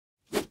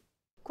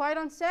Quiet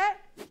on set.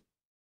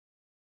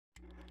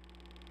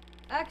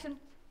 Action.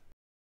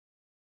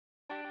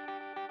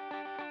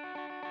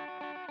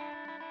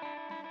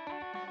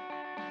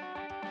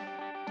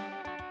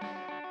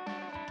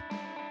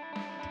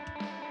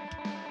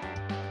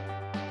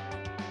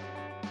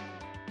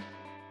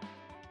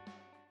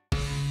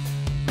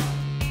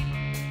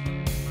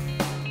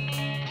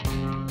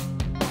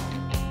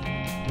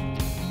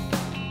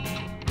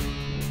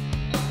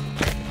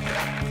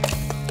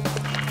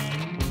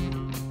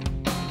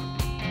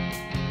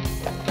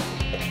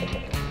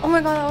 Oh my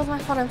god, that was my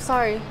fault. I'm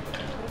sorry.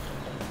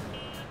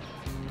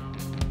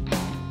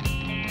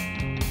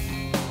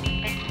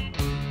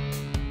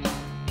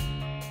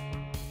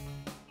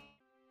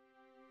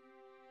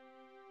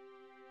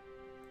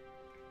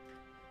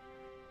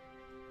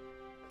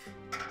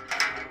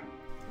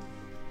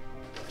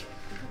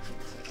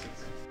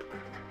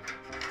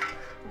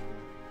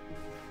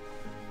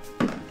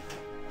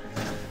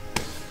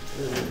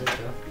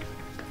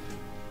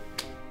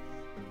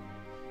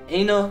 And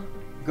you know,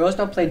 girls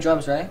don't play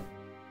drums, right?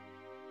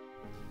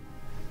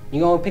 You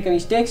gonna pick up your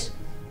sticks?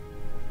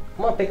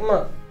 Come on, pick them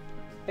up.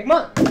 Pick them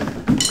up!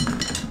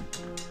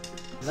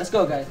 Let's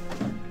go, guys.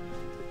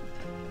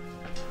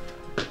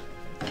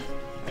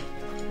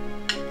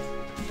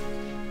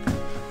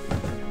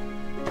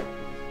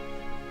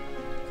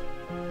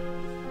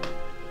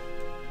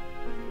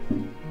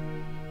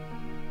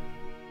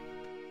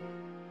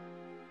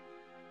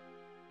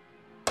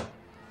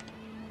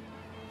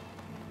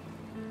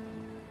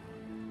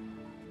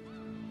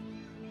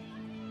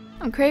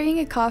 I'm craving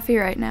a coffee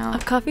right now. A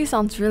coffee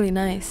sounds really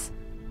nice.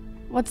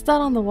 What's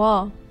that on the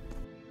wall?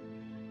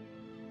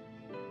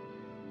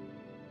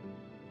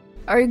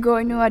 Are you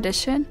going to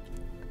audition?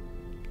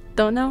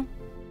 Don't know.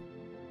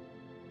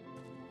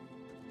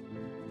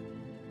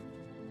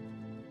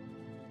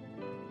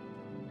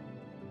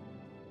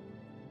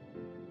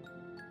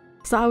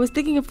 So I was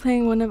thinking of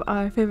playing one of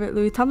our favorite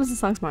Louis Tomlinson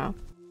songs tomorrow.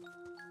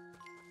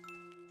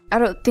 I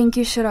don't think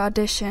you should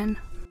audition.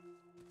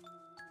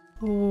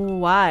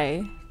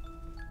 Why?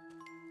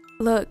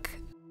 Look,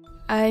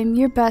 I'm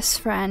your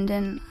best friend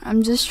and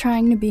I'm just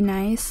trying to be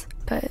nice,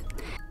 but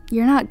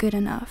you're not good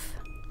enough.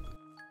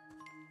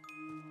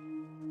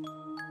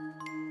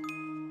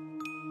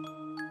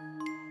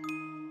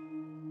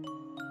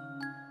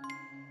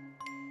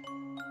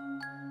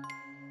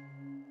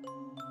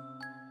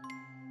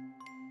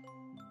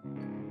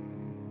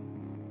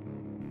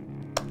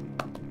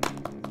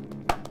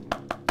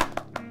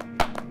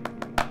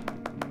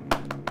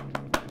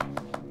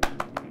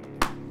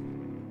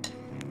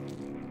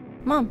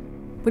 Mom,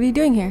 what are you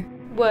doing here?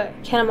 What,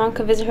 can a mom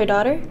come visit her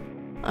daughter?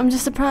 I'm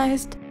just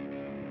surprised.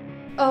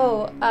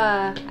 Oh,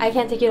 I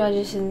can't take you to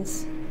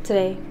auditions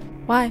today.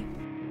 Why?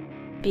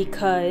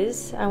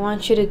 Because I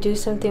want you to do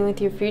something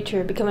with your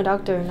future, become a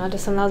doctor, not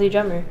just some lousy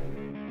drummer.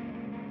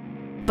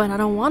 But I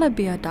don't want to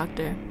be a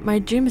doctor. My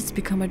dream is to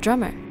become a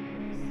drummer.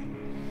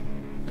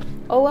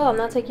 Oh well, I'm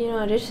not taking you to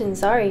auditions,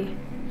 sorry.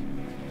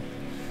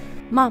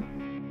 Mom.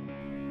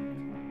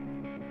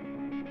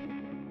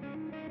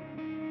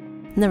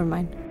 Never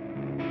mind.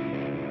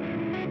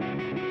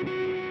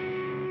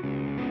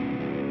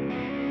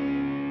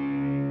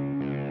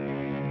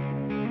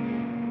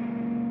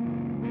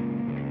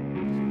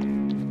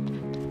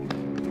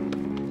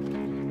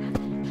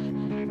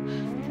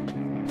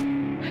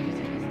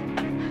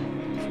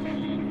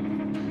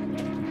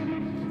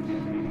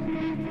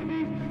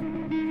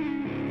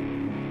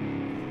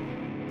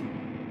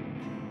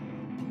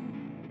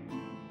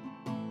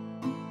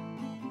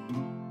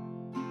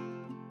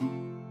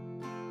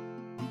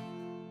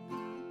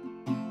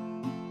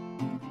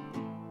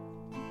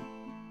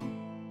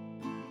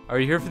 Are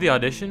you here for the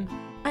audition?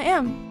 I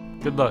am.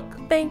 Good luck.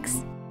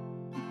 Thanks.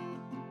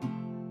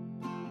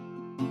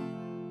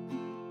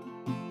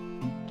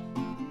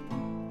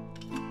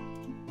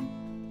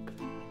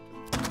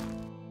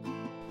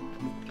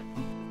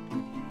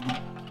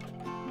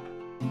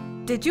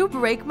 Did you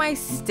break my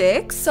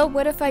sticks? So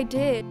what if I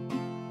did?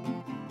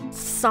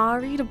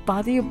 Sorry to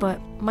bother you,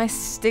 but my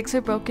sticks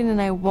are broken and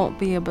I won't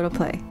be able to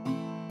play.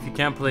 If you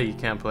can't play, you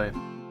can't play.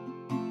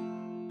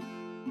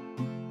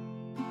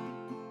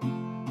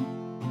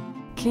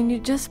 Can you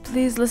just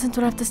please listen to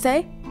what I have to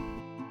say?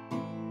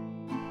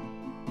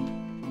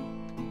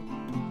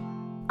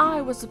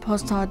 I was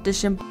supposed to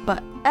audition,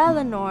 but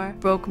Eleanor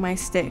broke my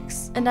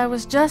sticks, and I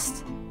was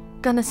just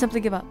gonna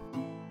simply give up.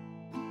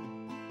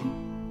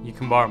 You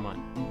can borrow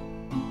mine.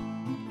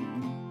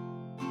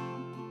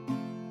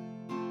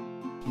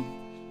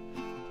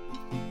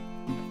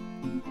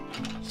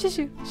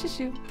 Shoo-shoo,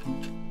 shoo-shoo.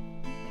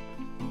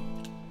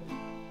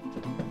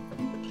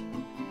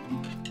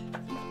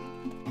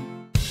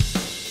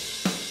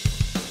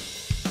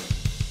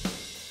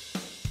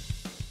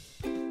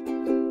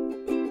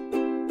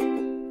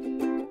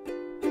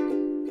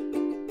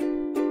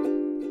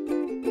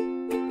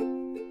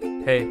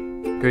 Hey,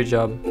 great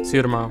job. See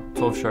you tomorrow,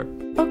 12 sharp.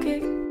 Okay.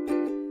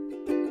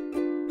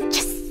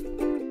 Yes!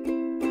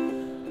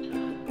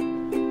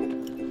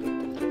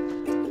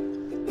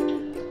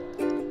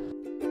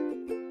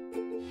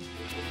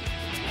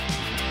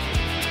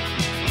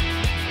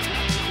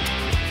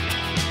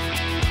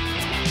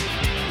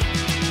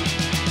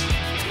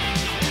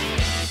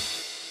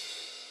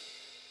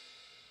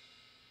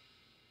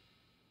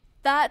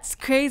 That's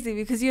crazy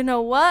because you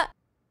know what?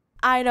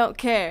 I don't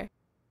care.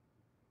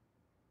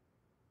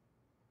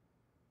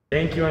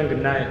 Thank you and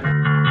good night.